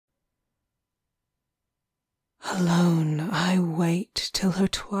Alone I wait till her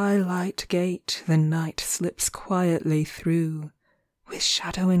twilight gate the night slips quietly through, with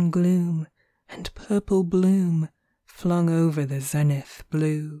shadow and gloom and purple bloom flung over the zenith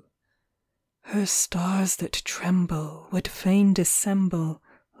blue. Her stars that tremble would fain dissemble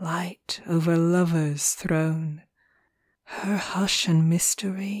light over lovers' throne. Her hush and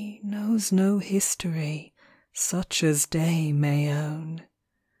mystery knows no history such as day may own.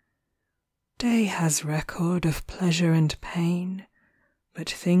 Day has record of pleasure and pain, but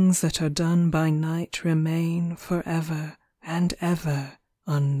things that are done by night remain forever and ever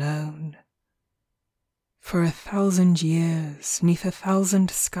unknown. For 1,000 years, 'neath 1,000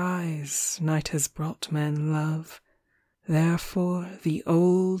 skies, night has brought men love. Therefore the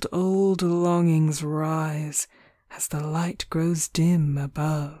old, old longings rise as the light grows dim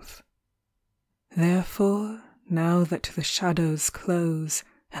above. Therefore, now that the shadows close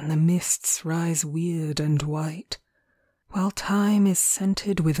and the mists rise weird and white, while time is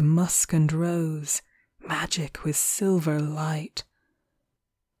scented with musk and rose, magic with silver light,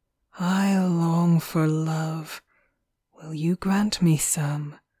 I long for love. Will you grant me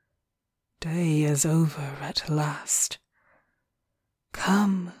some? Day is over at last.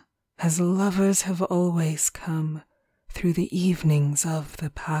 Come, as lovers have always come through the evenings of the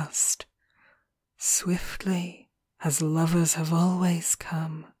past. Swiftly, as lovers have always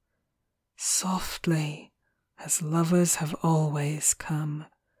come. Softly, as lovers have always come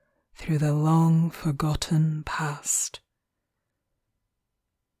through the long forgotten past.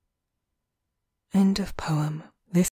 End of poem.